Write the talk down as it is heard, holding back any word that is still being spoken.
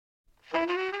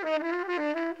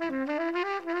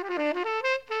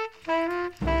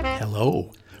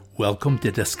Hello, welcome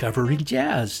to Discovering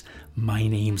Jazz. My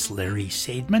name's Larry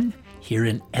Seidman, here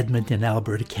in Edmonton,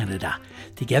 Alberta, Canada.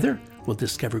 Together, we'll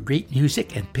discover great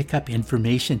music and pick up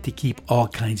information to keep all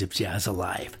kinds of jazz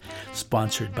alive.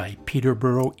 Sponsored by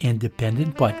Peterborough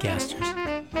Independent Podcasters.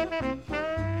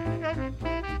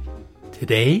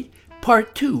 Today,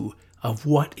 part 2 of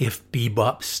What If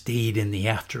Bebop Stayed in the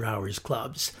After Hours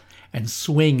Clubs and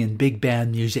swing and big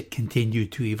band music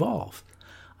continued to evolve.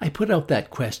 I put out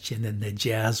that question in the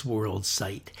Jazz World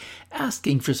site,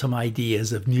 asking for some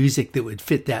ideas of music that would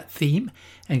fit that theme,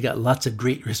 and got lots of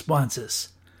great responses.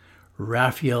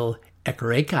 Rafael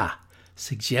Ekareka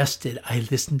suggested I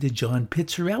listen to John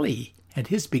Pizzarelli and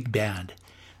his big band.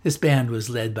 This band was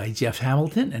led by Jeff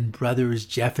Hamilton and brothers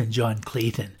Jeff and John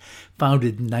Clayton,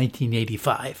 founded in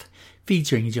 1985,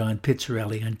 featuring John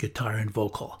Pizzarelli on guitar and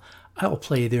vocal. I'll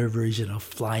play their version of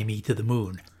Fly Me to the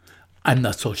Moon. I'm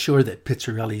not so sure that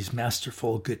Pizzarelli's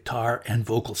masterful guitar and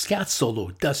vocal scat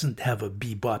solo doesn't have a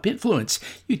bebop influence.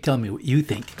 You tell me what you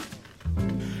think.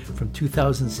 From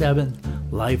 2007,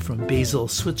 live from Basel,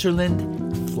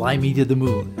 Switzerland, Fly Me to the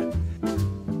Moon.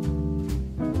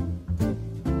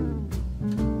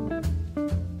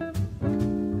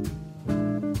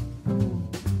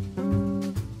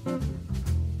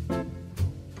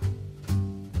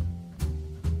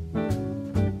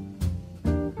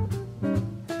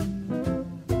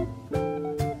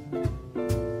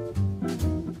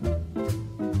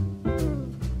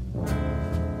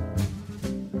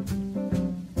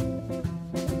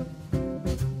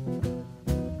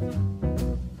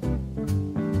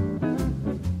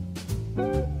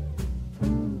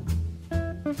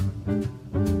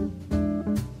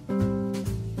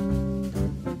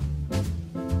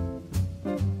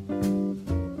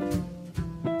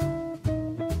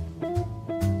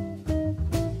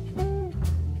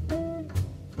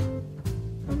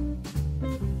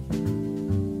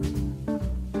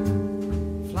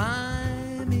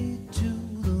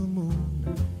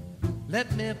 Let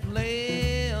me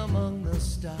play among the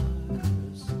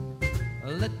stars.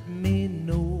 Let me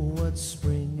know what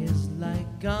spring is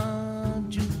like on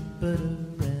Jupiter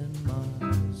and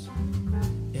Mars.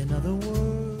 In other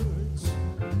words,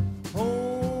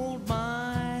 hold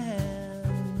my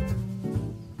hand.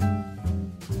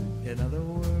 In other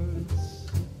words,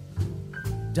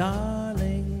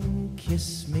 darling,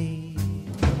 kiss me.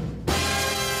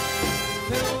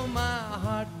 Fill my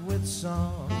heart with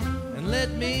song and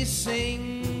let me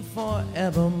sing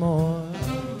forevermore.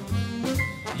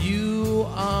 You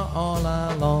are all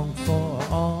I long for,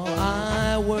 all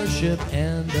I worship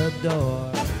and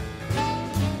adore.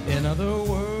 In other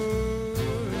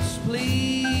words,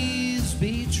 please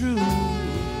be true.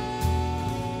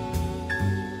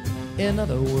 In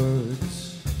other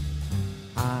words,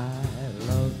 I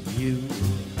love you.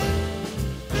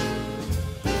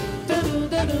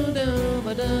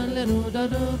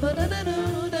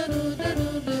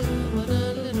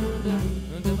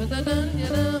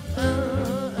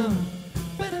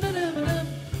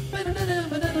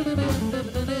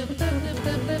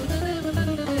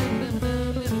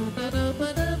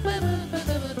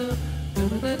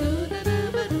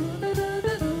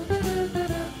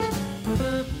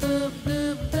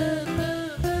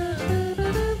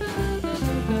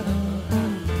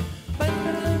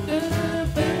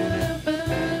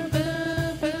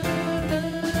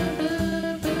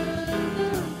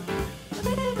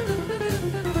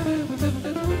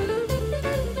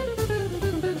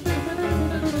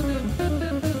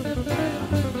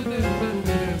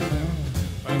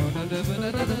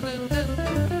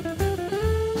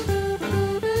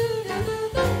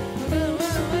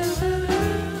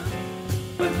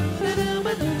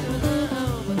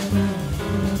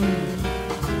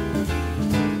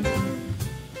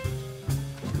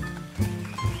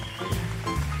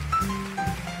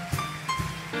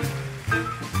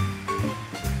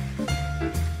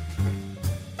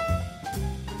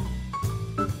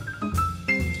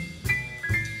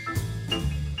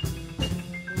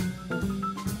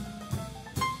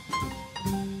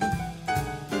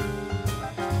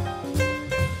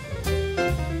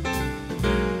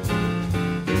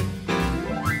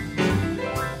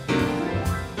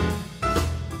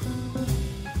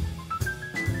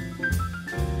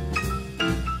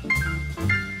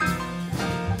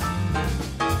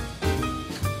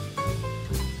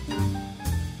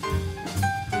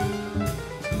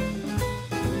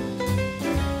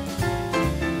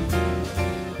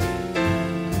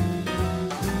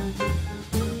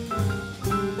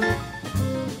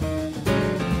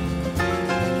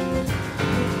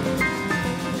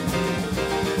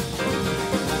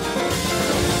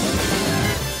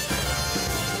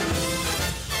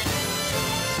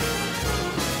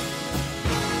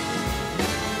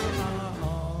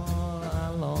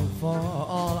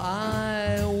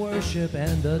 worship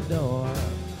and adore.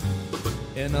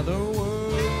 In other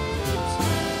words,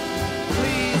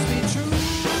 please be true.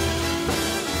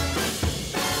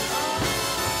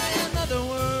 In other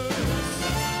words,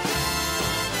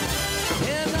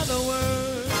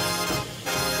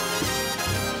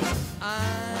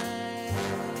 I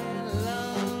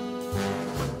love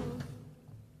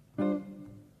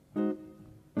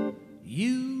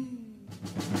you.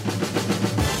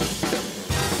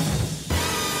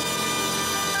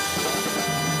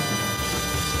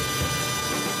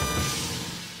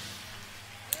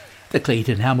 The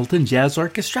Clayton Hamilton Jazz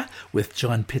Orchestra with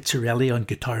John Pizzarelli on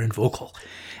guitar and vocal.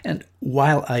 And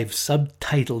while I've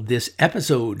subtitled this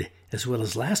episode, as well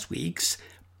as last week's,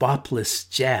 Bopless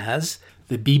Jazz,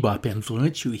 the bebop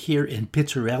influence you hear in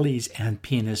Pizzarelli's and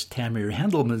pianist Tamir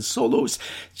Handelman's solos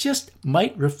just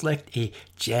might reflect a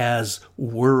jazz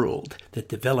world that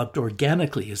developed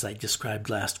organically, as I described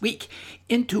last week,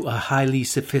 into a highly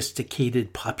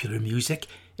sophisticated popular music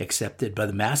accepted by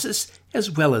the masses as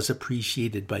well as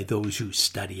appreciated by those who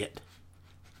study it.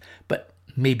 But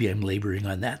maybe I'm laboring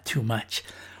on that too much.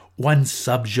 One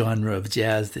subgenre of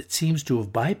jazz that seems to have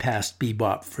bypassed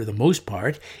bebop for the most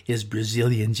part is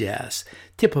Brazilian jazz,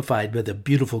 typified by the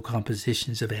beautiful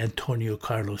compositions of Antonio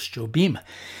Carlos Jobim.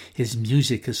 His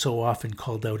music is so often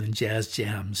called out in jazz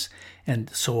jams, and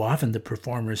so often the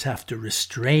performers have to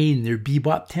restrain their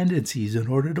bebop tendencies in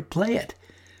order to play it.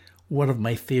 One of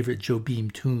my favorite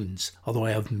Jobim tunes, although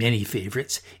I have many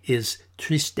favorites, is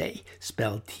Triste,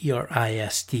 spelled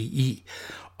Triste.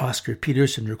 Oscar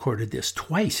Peterson recorded this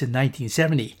twice in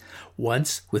 1970,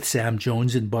 once with Sam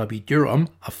Jones and Bobby Durham,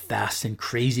 a fast and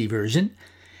crazy version,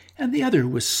 and the other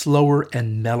was slower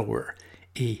and mellower,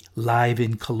 a live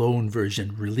in Cologne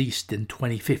version released in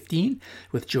 2015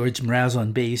 with George Mraz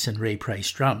on bass and Ray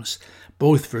Price drums.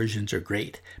 Both versions are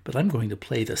great, but I'm going to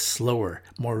play the slower,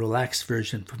 more relaxed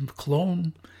version from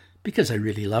Cologne because I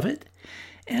really love it,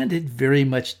 and it very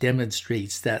much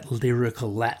demonstrates that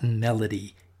lyrical Latin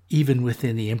melody even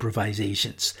within the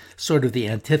improvisations, sort of the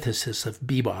antithesis of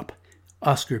bebop.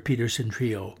 Oscar Peterson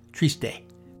Trio, Triste.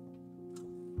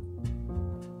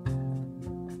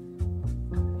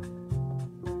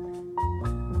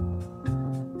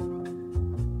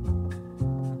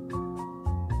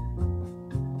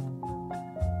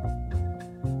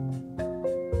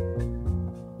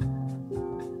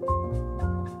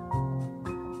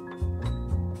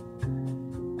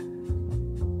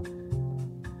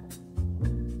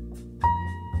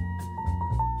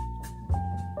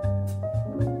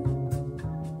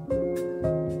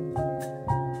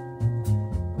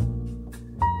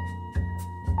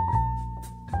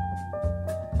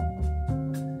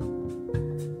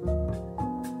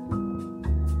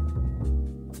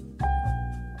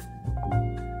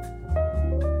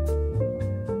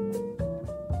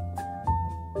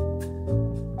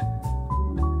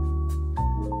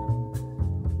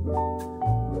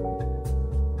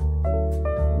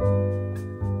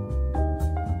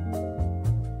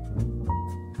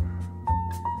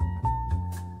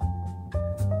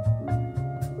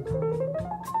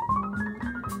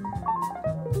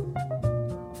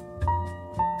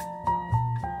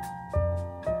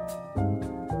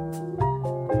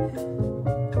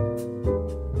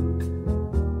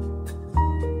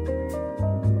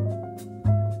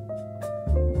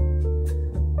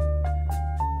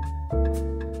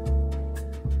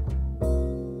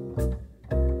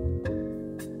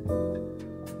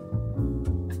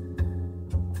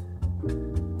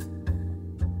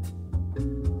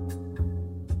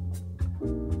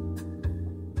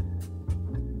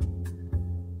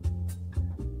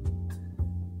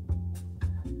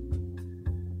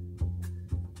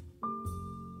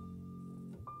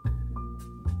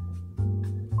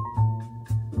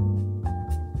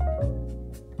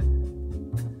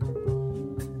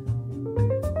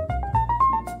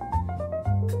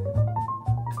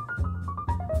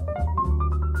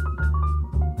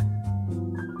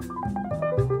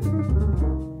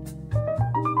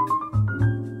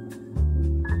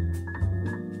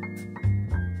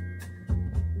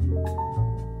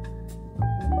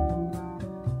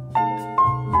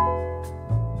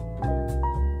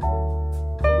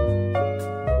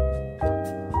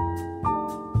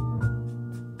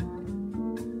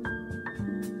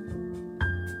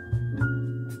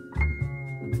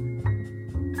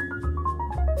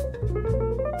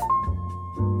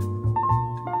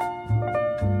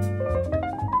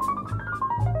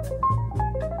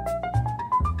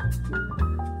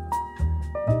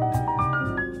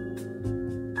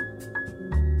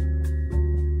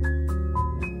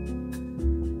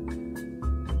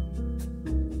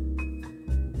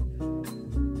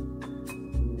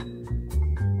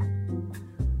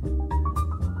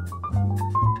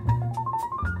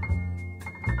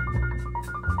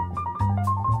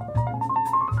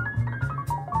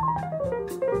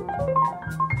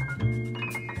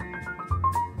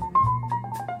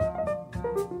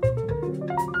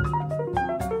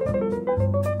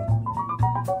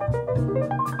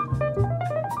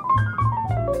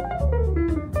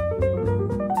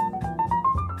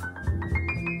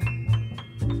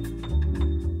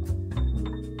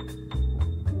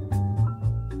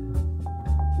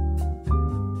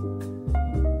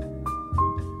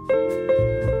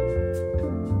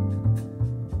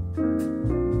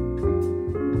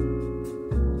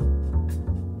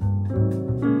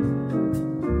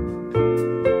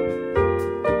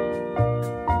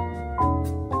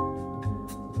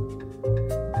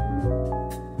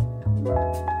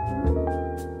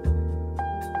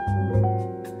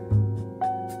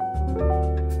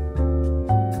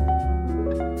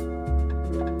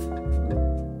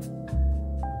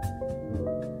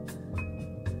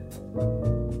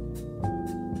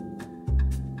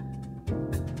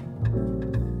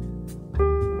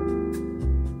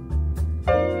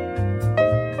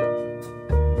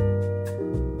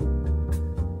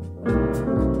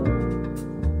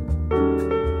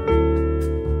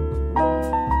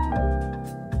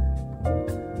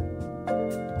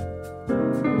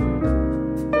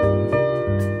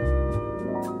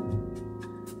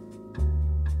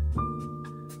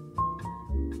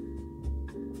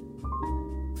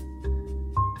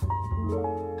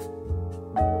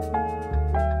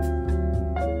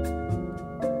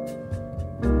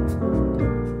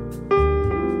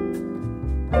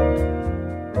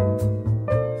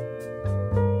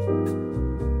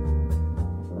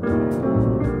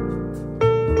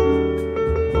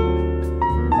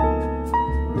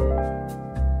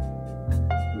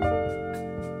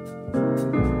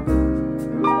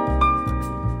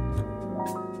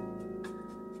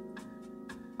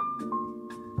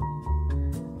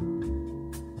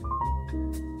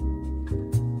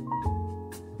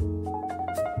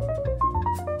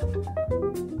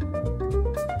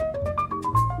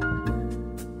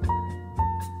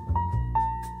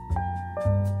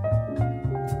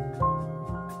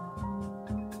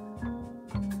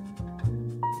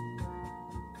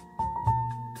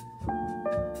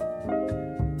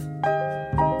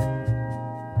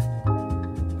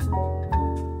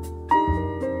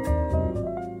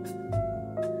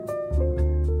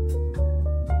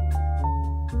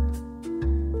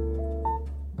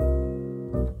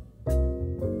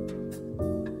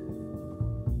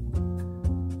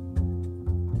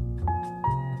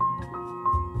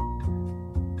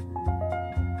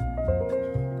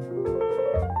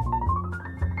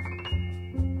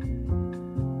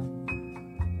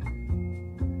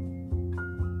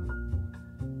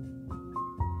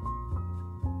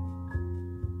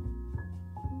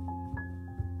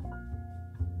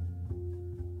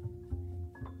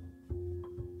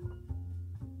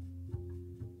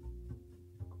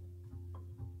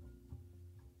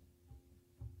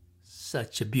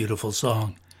 Such a beautiful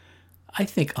song. I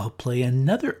think I'll play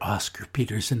another Oscar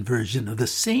Peterson version of the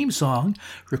same song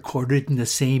recorded in the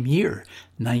same year,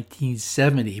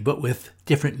 1970, but with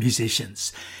different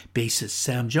musicians. Bassist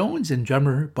Sam Jones and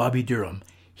drummer Bobby Durham.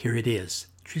 Here it is,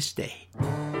 Triste.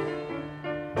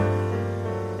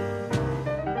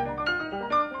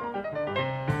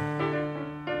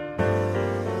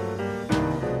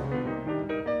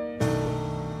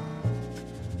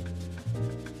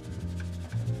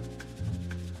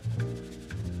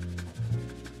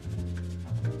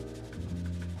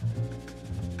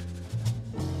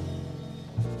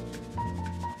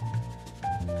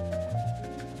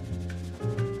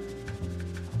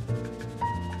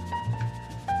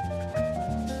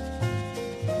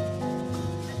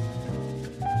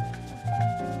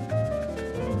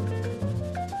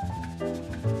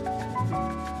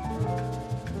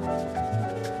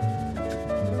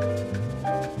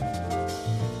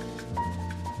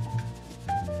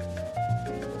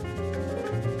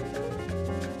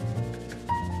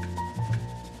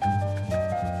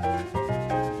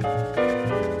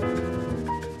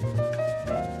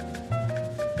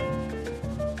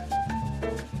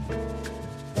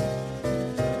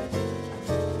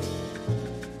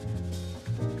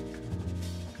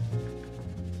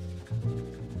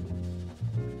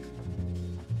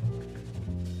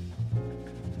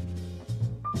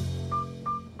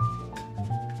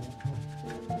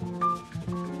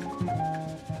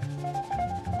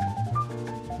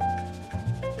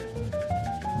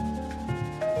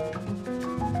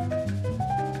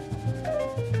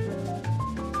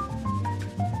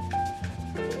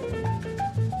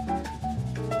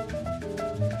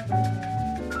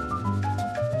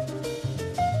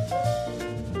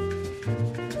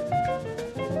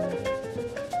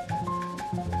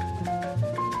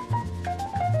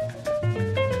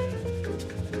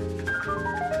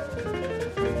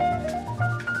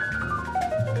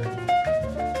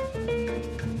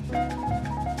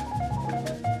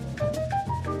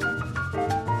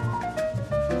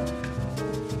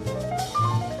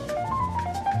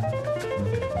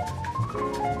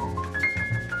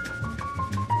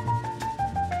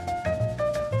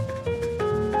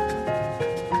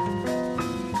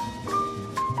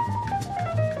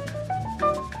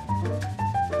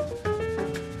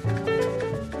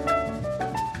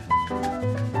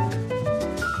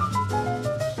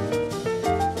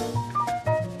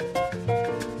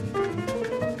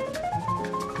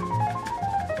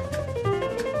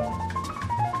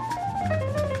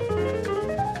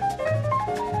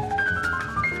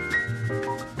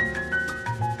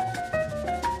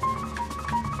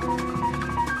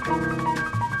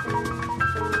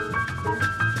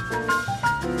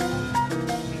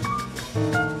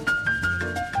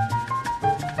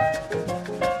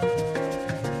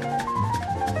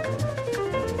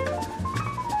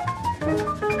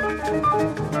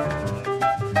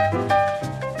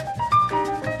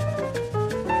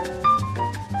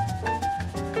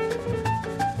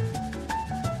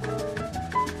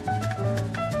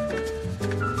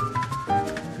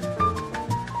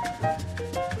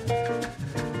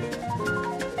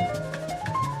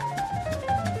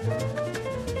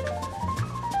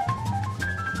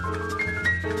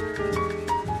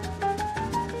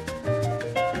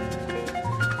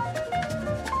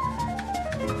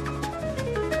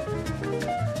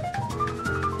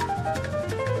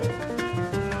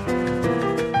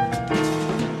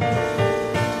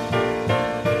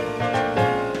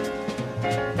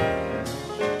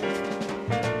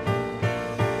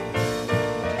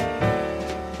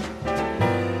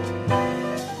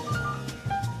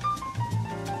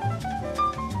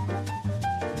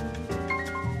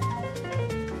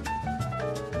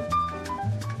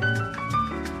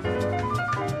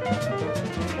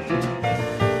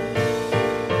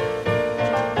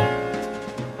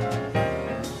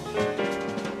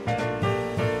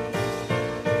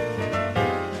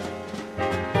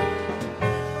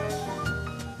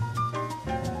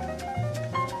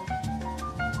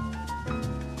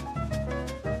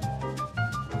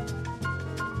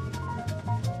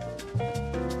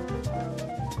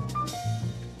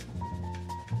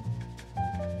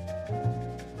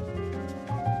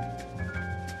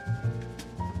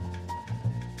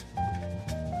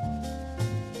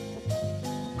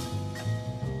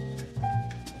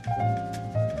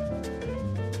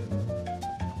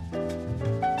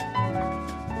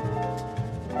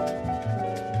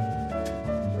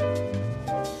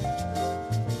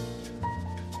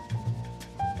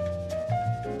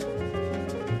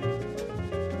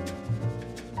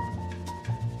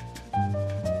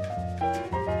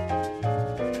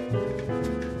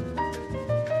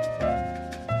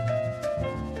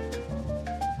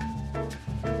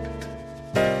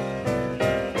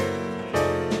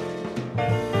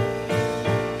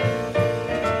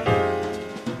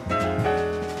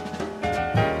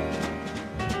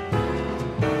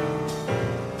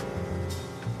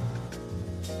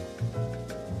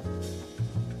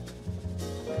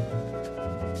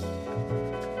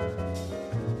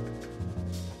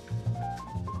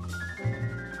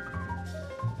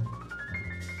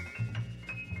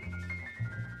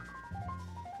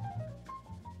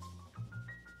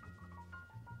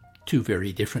 two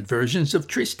very different versions of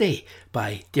Triste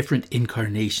by different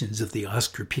incarnations of the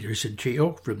Oscar Peterson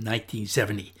Trio from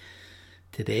 1970.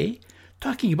 Today,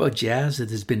 talking about jazz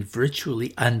that has been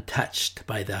virtually untouched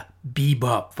by the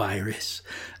bebop virus.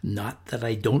 Not that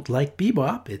I don't like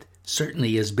bebop, it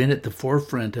certainly has been at the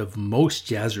forefront of most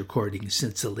jazz recordings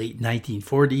since the late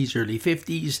 1940s, early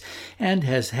 50s, and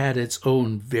has had its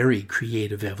own very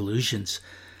creative evolutions.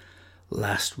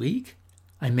 Last week,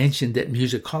 I mentioned that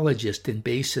musicologist and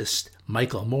bassist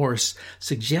Michael Morse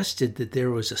suggested that there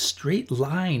was a straight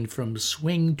line from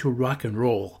swing to rock and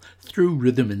roll through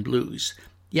rhythm and blues.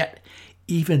 Yet,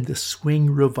 even the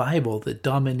swing revival that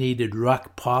dominated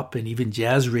rock, pop, and even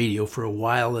jazz radio for a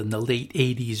while in the late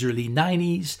 80s, early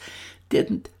 90s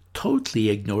didn't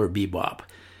totally ignore bebop,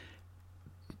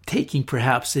 taking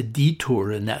perhaps a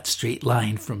detour in that straight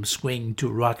line from swing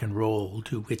to rock and roll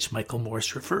to which Michael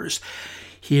Morse refers.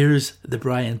 Here's the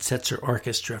Brian Setzer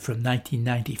Orchestra from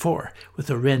 1994 with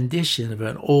a rendition of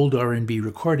an old R&B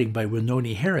recording by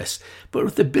Wynonie Harris, but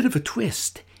with a bit of a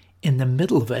twist. In the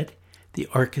middle of it, the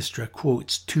orchestra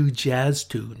quotes two jazz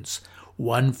tunes,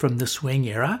 one from the swing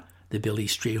era, the Billy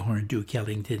Strayhorn Duke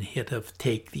Ellington hit of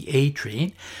Take the A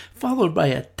Train, followed by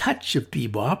a touch of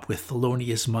bebop with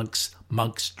Thelonious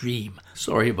Monk's Dream.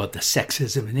 Sorry about the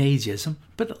sexism and ageism,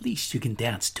 but at least you can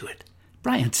dance to it.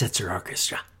 Brian Setzer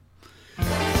Orchestra.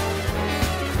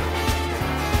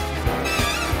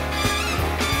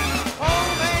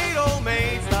 Old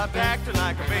maid, stop acting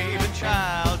like a baby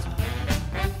child.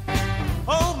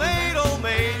 Old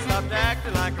maid, stop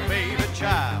acting like a baby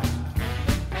child.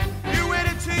 You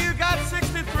waited till you got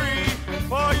 63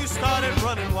 before you started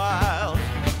running wild.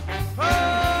 Oh,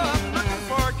 I'm looking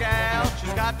for a gal,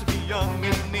 she's got to be young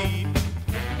and neat.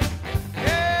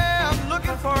 Yeah, I'm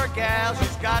looking for a gal,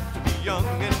 she's got to be young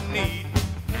and neat.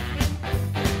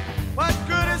 What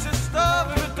good is this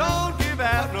stuff if it don't give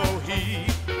out no heat?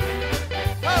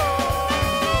 Oh.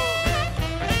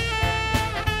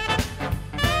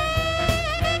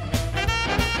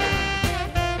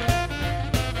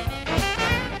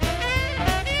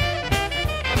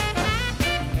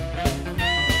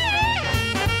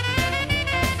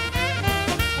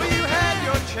 Well, you had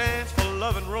your chance for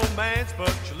love and romance,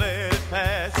 but you let it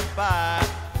pass you by.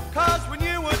 'Cause when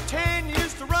you were 10, you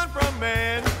used to run from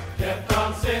men. Kept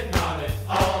on sitting on it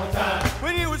all the time.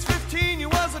 When you was 15, you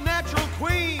was a natural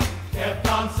queen. Kept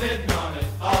on sitting on it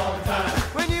all the time.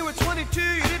 When you were 22,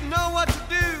 you didn't know what to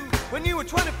do. When you were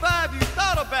 25, you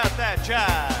thought about that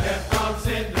child. Kept on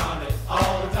sitting on it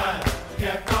all the time.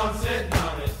 Kept on sitting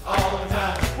on it all the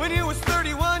time. When you was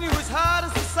 31, you was hot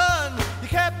as the sun. You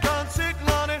kept on sitting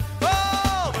on it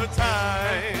all the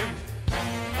time.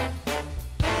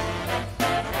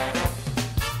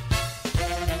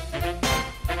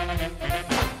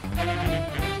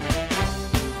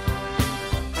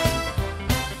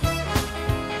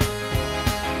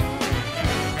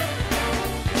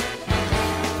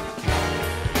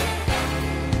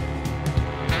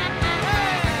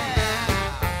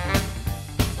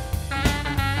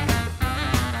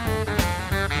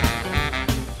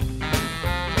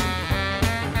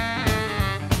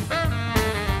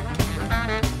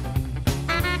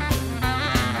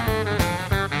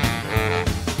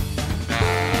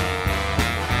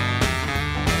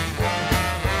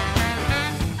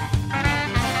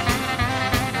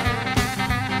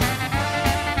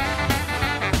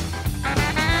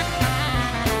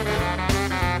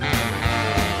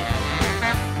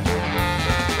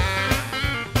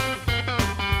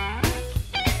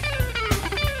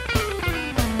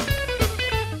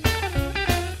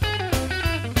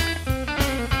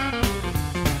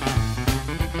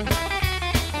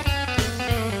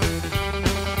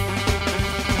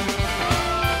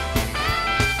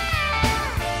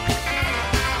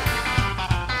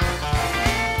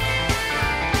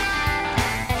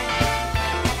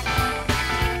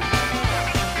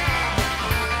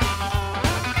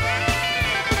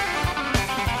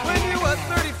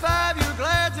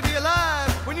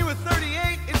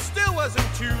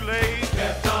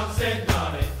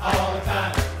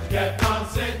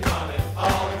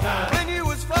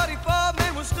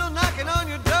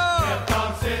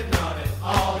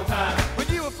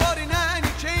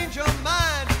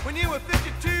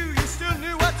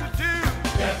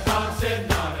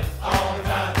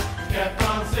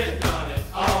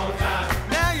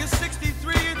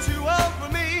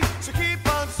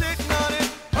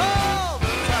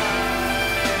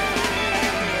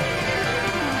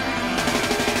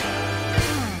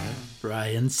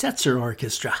 Brian Setzer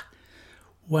Orchestra.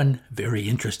 One very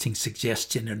interesting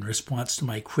suggestion in response to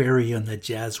my query on the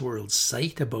Jazz World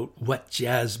site about what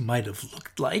jazz might have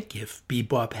looked like if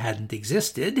bebop hadn't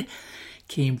existed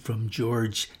came from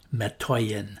George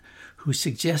Matoyan, who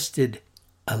suggested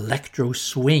electro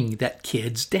swing that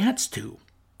kids dance to.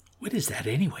 What is that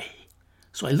anyway?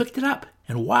 So I looked it up,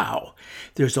 and wow,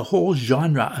 there's a whole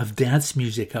genre of dance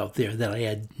music out there that I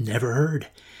had never heard.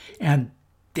 And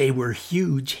they were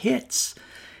huge hits.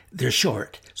 They're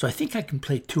short, so I think I can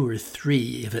play 2 or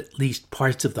 3 of at least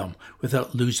parts of them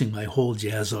without losing my whole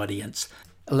jazz audience.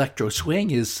 Electro swing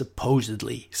is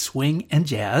supposedly swing and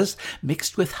jazz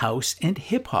mixed with house and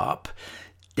hip-hop.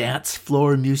 Dance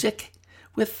floor music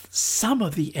with some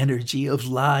of the energy of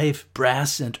live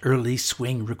brass and early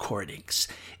swing recordings.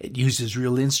 It uses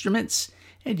real instruments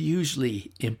and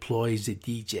usually employs a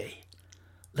DJ.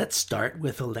 Let's start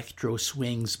with electro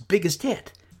swing's biggest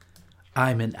hit,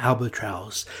 I'm an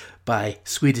Albatross, by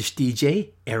Swedish DJ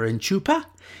Aaron Chupa.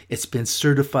 It's been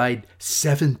certified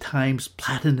 7 times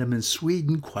platinum in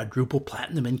Sweden, quadruple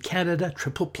platinum in Canada,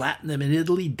 triple platinum in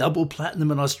Italy, double platinum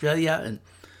in Australia, and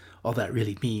all that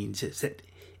really means is that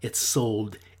it's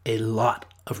sold a lot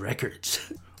of records,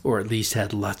 or at least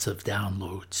had lots of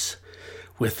downloads,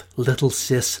 with Little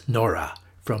Sis Nora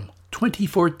from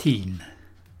 2014.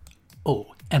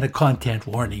 Oh, and a content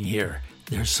warning here.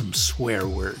 There's some swear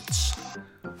words.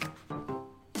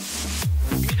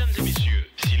 Mesdames et messieurs,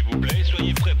 s'il vous plaît,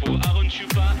 soyez prêts pour Aaron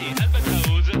Chupa et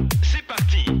Albatross. C'est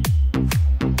parti!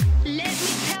 Let me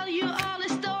tell you all a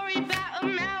story about a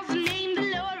mouse named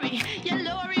Lori. Yeah,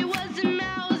 Lori was a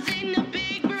mouse in a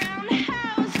big brown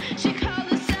house. She called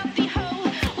herself the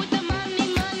hoe with the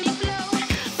money flow.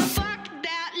 But fuck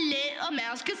that little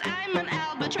mouse, 'cause I'm an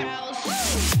albatross.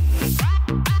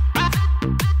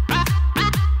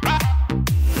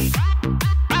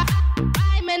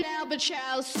 I'm an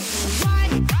albatross.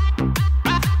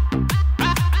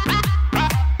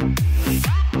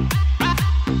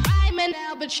 I'm an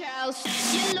albatross.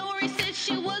 Yeah, Lori said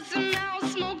she was a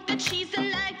mouse, smoked the cheese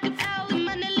and like an owl.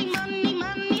 Money,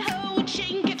 ho,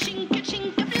 chinka, chinka,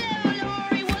 chinka, flow.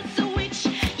 Lori was a witch,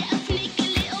 yeah, a sneaky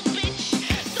little bitch.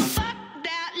 So fuck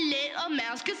that little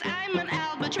mouse, 'cause I'm an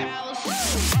albatross.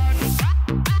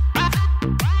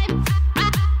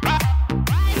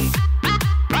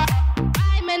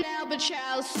 I'm an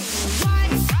albatross.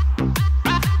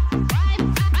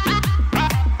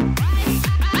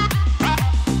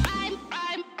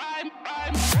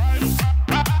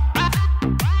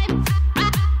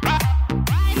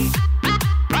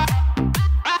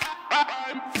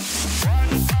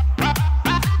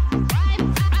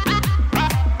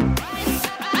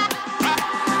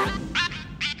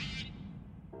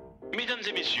 Mesdames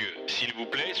et messieurs, s'il vous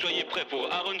plaît, soyez prêts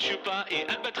pour Aaron Chupa et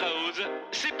Albatross.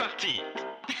 C'est parti!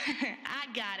 I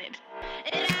got it.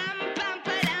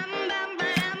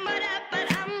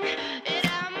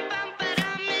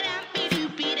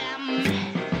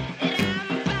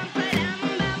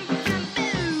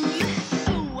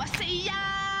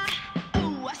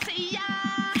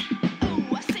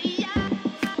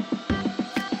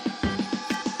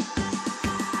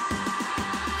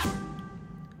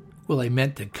 Well, I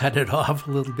meant to cut it off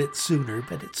a little bit sooner,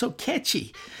 but it's so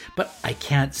catchy. But I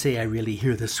can't say I really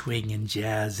hear the swing and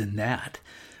jazz in that.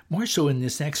 More so in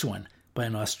this next one, by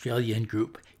an Australian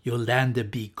group, Yolanda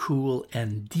Be Cool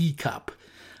and D-Cup.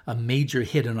 A major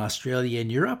hit in Australia and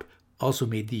Europe, also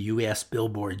made the US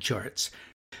Billboard charts.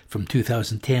 From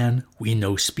 2010, We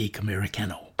No Speak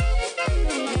Americano.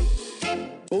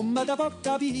 Come da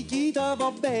porta picchita va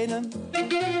bene,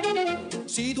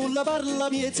 se tu la parla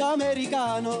miezza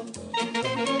americano,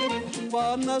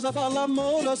 quando si fa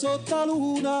l'amore sotto la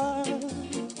luna,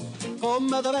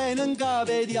 come da bene in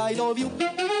capo di I love you,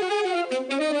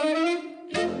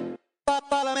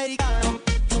 papà l'americano.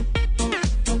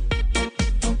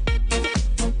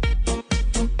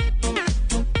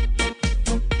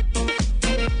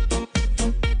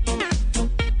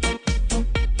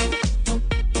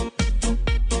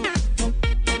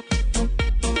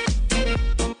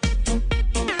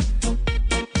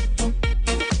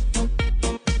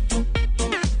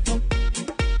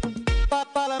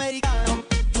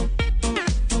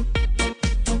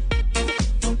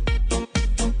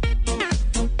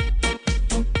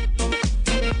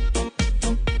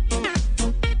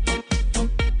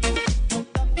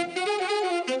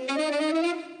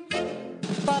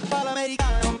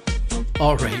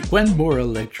 All right, one more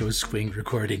electro swing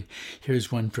recording.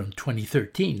 Here's one from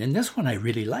 2013, and this one I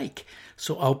really like,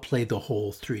 so I'll play the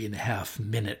whole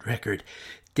 3.5-minute record.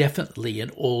 Definitely an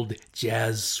old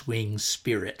jazz swing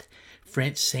spirit.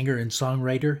 French singer and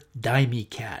songwriter Daimi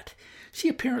Cat. She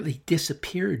apparently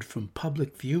disappeared from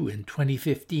public view in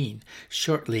 2015,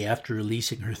 shortly after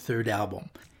releasing her 3rd album,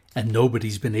 and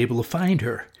nobody's been able to find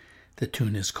her. The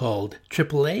tune is called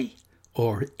AAA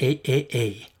or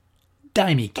AAA.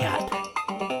 Dimey Cat.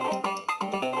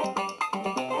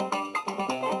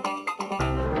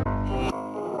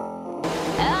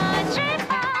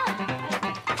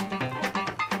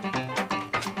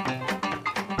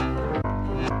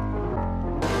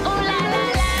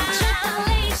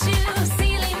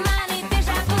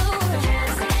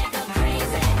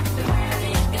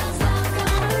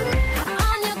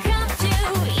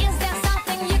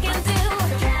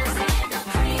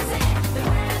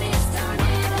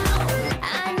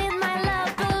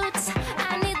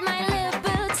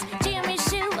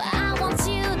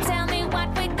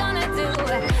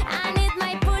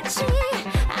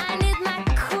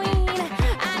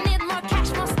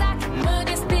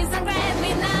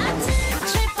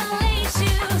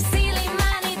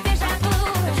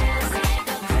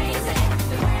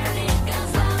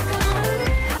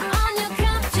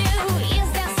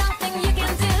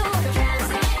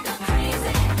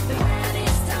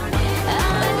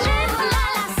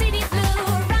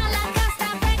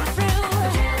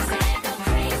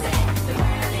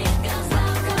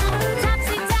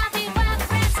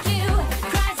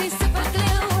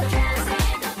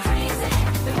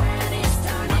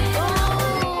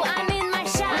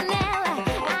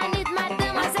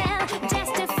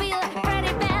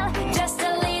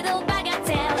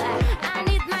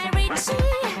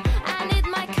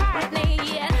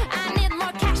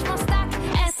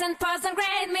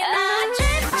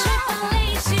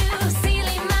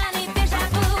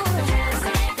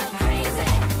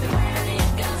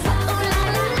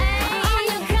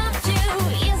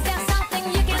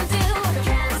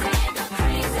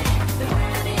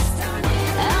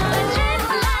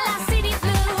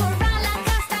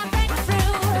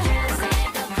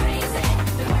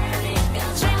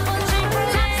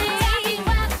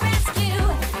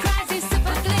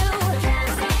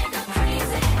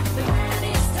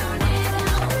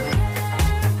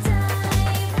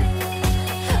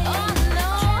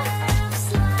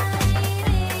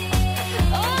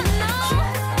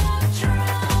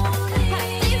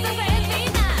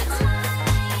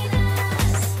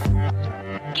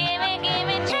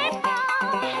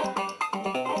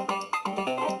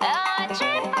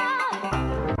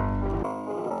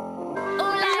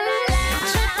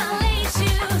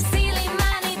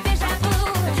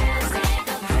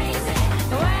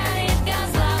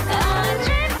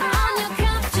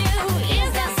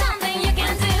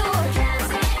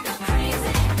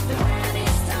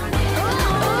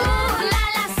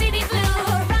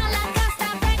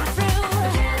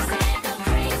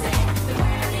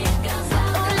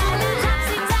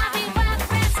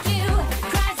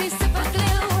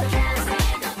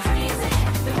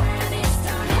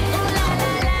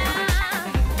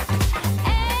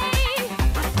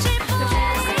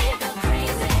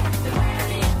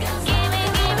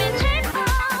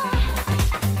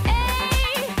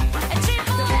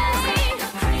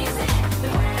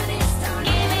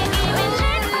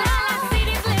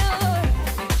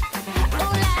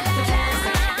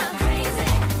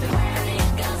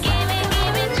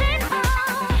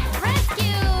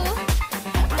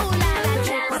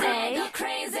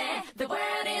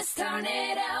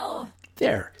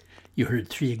 There, you heard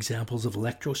 3 examples of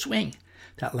electro swing.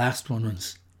 That last one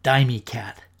was Dimey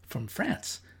Cat from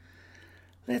France.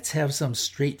 Let's have some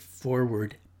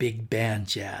straightforward big band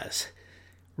jazz.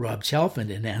 Rob Chalfin,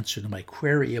 in answer to my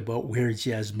query about where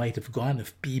jazz might have gone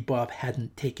if bebop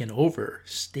hadn't taken over,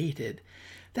 stated,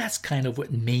 that's kind of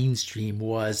what mainstream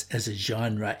was as a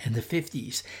genre in the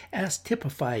 50s, as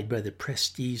typified by the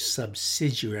prestige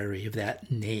subsidiary of that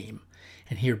name.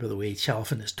 And here, by the way,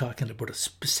 Chalfin is talking about a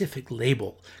specific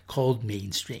label called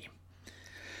Mainstream,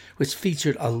 which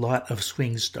featured a lot of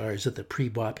swing stars of the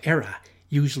pre-bop era,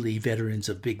 usually veterans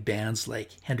of big bands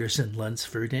like Henderson,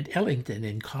 Lunsford, and Ellington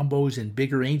in combos and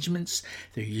big arrangements.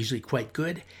 They're usually quite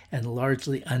good and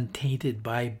largely untainted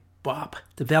by bop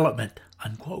development,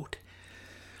 unquote.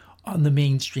 On the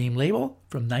Mainstream label,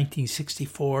 from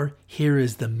 1964, here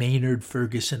is the Maynard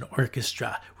Ferguson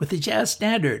Orchestra with a jazz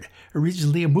standard,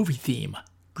 originally a movie theme,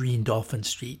 Green Dolphin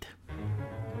Street.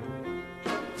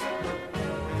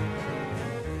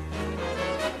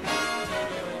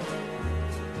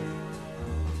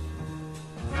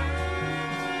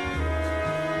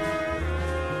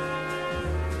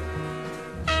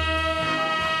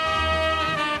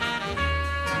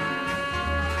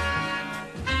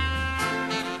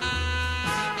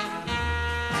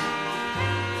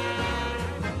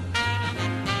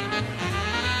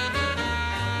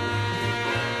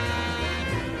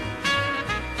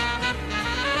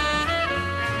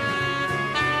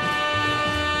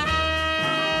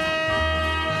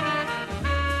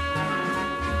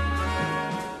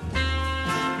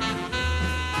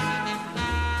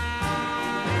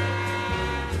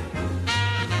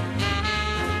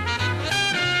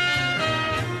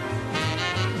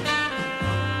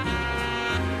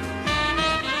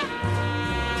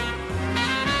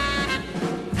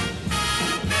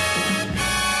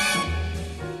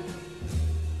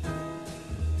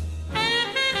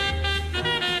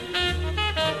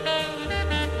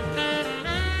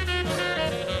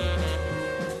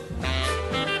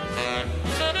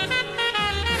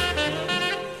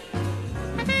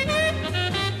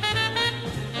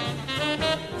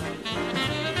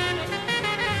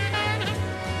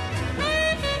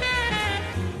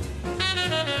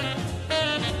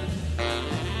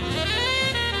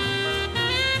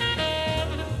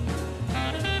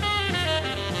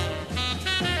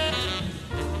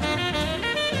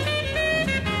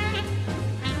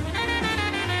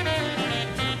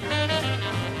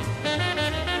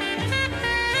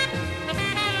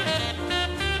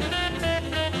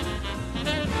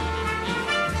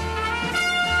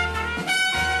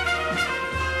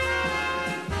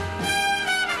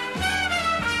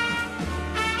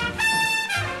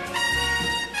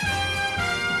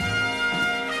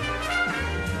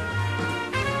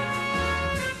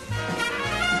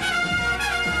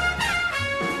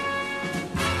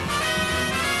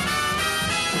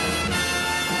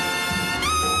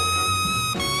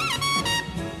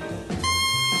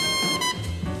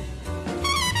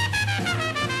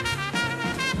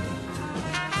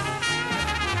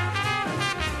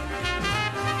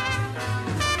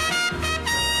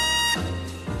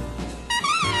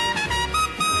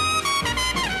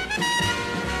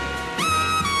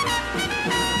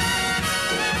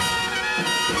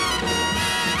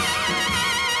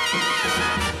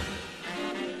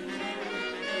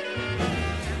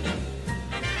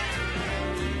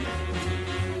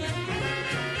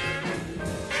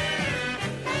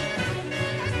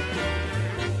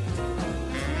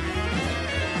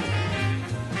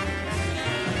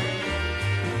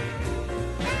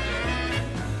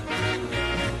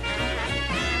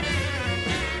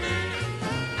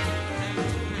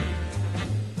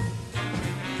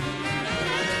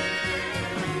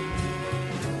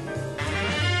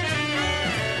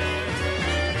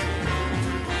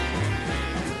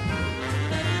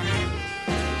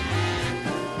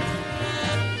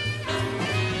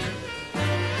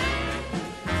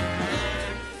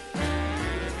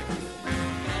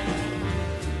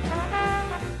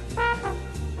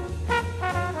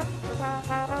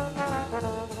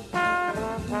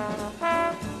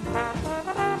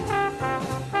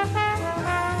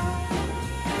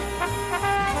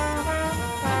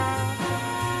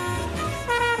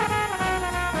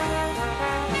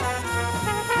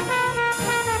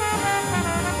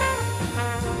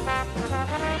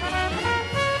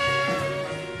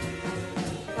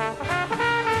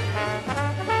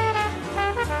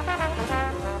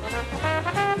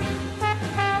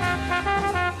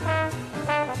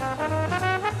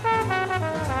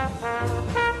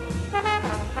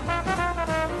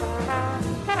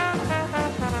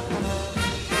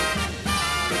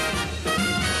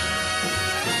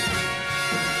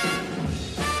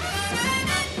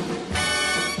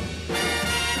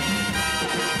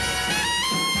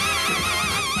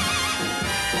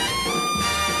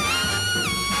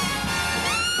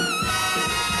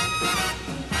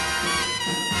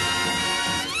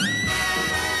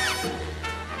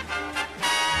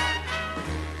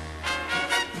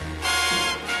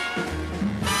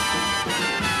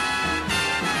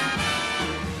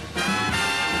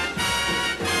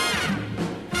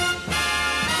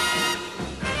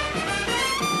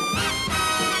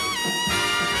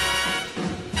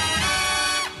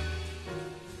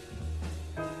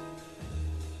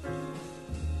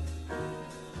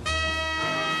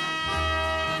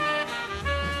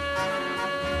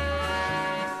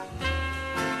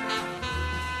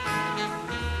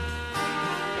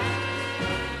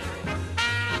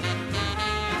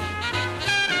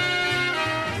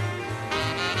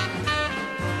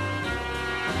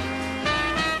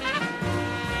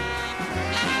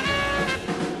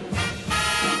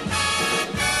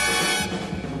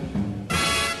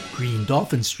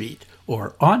 Dolphin Street,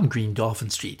 or On Green Dolphin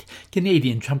Street,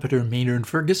 Canadian trumpeter Maynard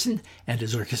Ferguson and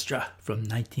his orchestra from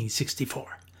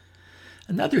 1964.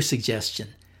 Another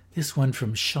suggestion, this one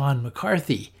from Sean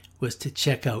McCarthy, was to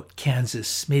check out Kansas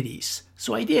Smitty's.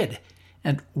 So I did.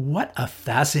 And what a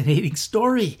fascinating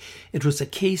story. It was a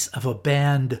case of a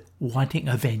band wanting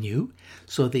a venue,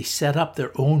 so they set up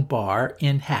their own bar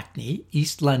in Hackney,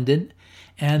 East London,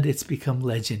 and it's become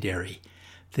legendary.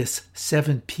 This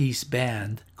 7-piece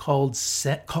band called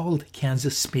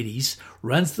Kansas Smitty's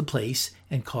runs the place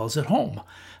and calls it home.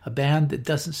 A band that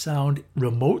doesn't sound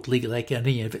remotely like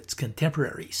any of its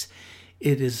contemporaries.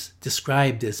 It is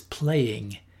described as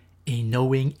playing a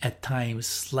knowing, at times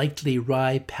slightly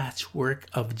wry patchwork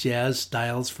of jazz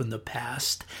styles from the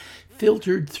past,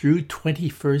 filtered through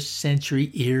 21st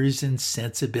century ears and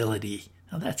sensibility.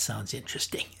 Now that sounds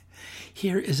interesting.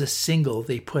 Here is a single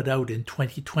they put out in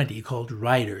 2020 called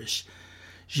Riders.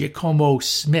 Giacomo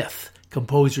Smith,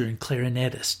 composer and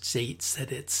clarinetist, states that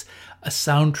it's a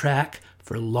soundtrack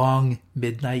for long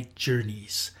midnight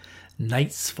journeys.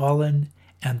 Night's fallen,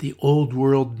 and the old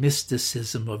world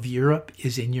mysticism of Europe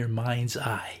is in your mind's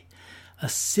eye. A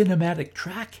cinematic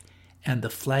track and the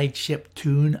flagship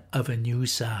tune of a new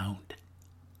sound.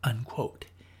 Unquote.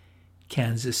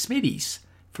 Kansas Smitty's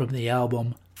from the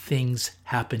album Things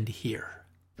Happened Here.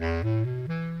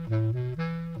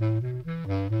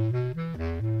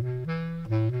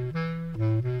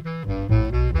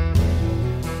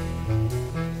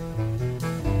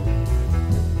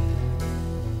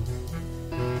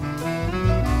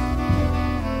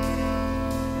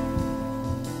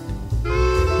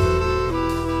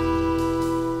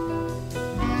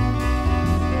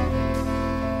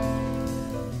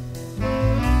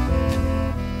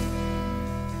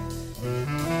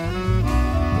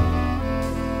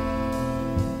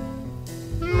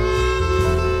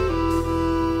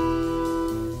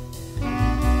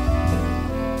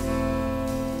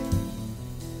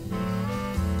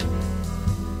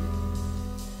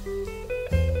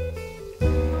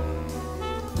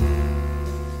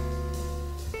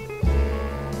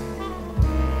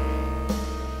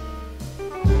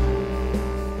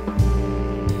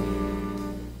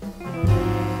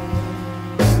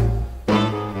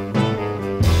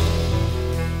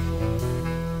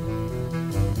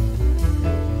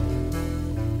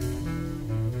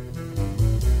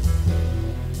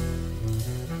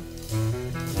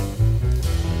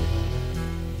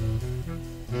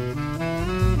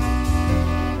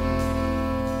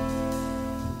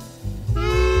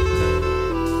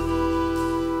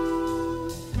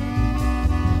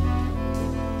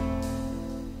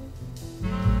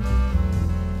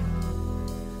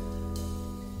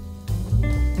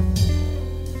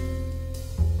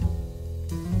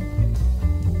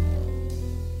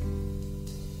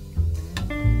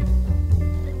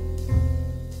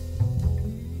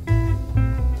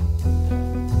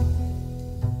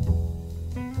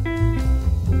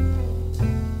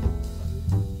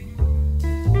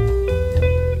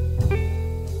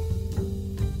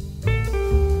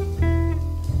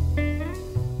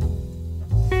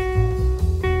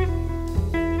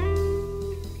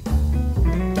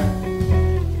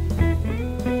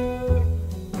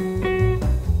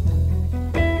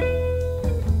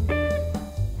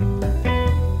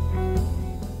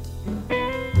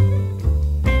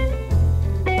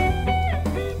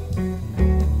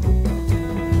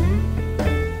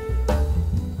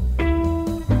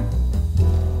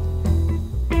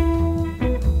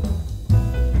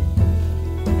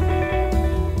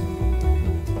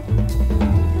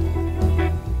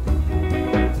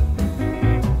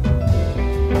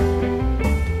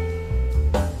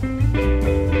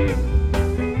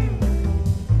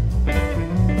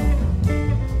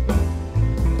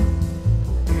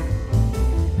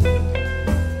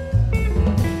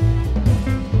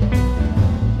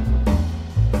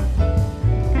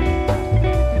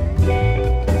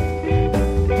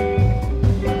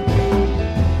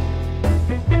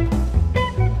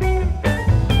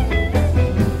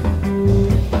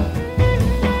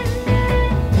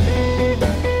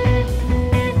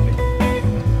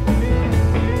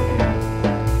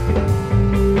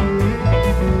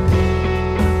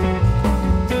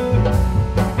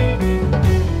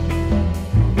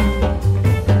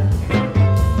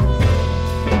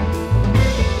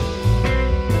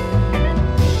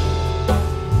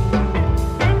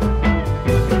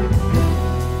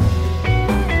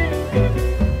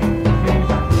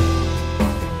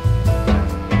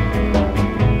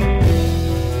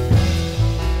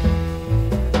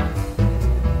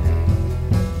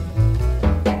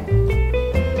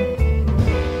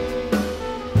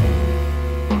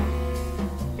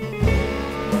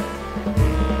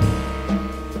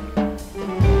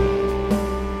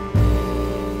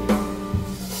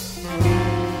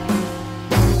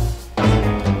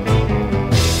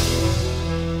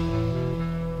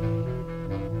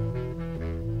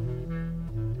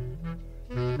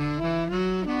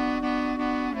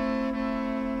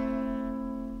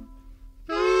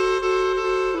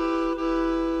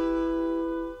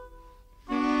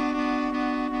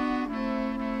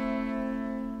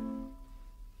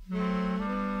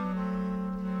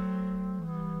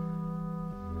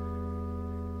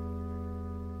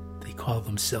 call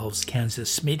themselves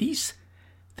Kansas Smitties.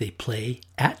 They play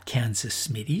at Kansas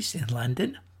Smitties in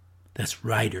London. That's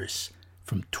Riders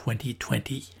from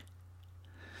 2020.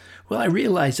 Well, I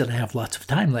realize that I have lots of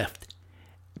time left,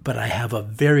 but I have a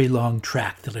very long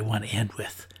track that I want to end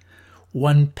with.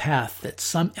 One path that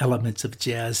some elements of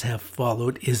jazz have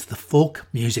followed is the folk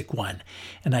music one,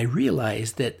 and I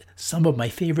realized that some of my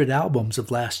favorite albums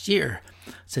of last year,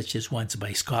 such as ones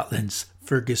by Scotland's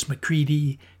Fergus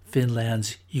McCready,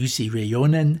 Finland's Jussi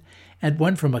Reijonen, and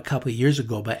one from a couple of years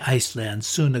ago by Iceland's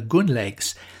Suna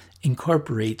Gunnlaugs,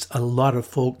 incorporates a lot of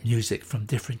folk music from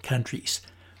different countries.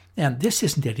 And this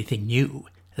isn't anything new,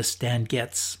 as Stan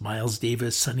Getz, Miles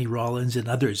Davis, Sonny Rollins, and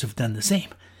others have done the same.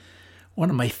 One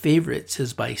of my favorites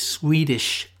is by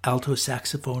Swedish alto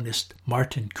saxophonist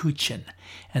Martin Kuchen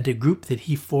and a group that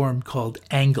he formed called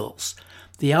Angles.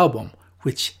 The album,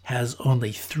 which has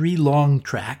only 3 long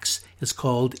tracks, is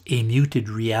called A Muted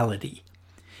Reality.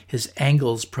 His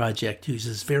Angles project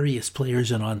uses various players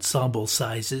and ensemble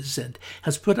sizes and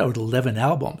has put out 11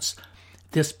 albums.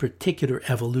 This particular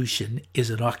evolution is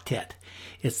an octet.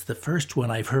 It's the first one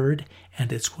I've heard,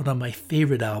 and it's one of my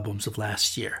favorite albums of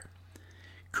last year.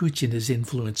 Kuchen is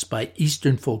influenced by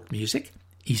Eastern folk music,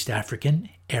 East African,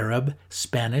 Arab,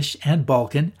 Spanish, and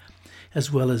Balkan,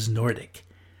 as well as Nordic.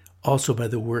 Also by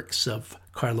the works of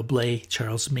Carla Bley,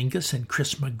 Charles Mingus, and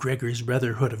Chris McGregor's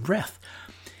Brotherhood of Breath.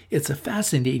 It's a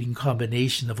fascinating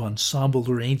combination of ensemble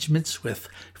arrangements with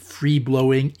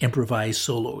free-blowing improvised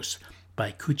solos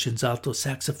by Kuchen's alto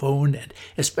saxophone, and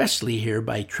especially here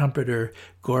by trumpeter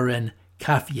Goran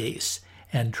Kafies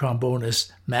and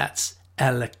trombonist Mats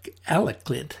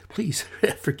Alaklint. Please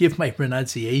forgive my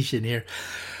pronunciation here.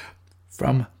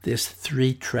 From this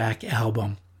 3-track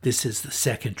album, this is the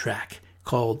second track,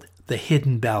 called The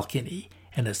Hidden Balcony,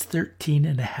 and it's 13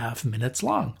 and a half minutes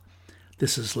long.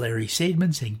 This is Larry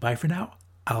Sadman saying bye for now.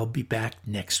 I'll be back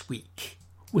next week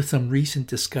with some recent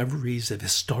discoveries of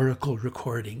historical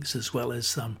recordings as well as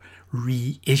some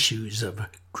reissues of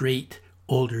great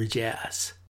older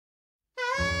jazz.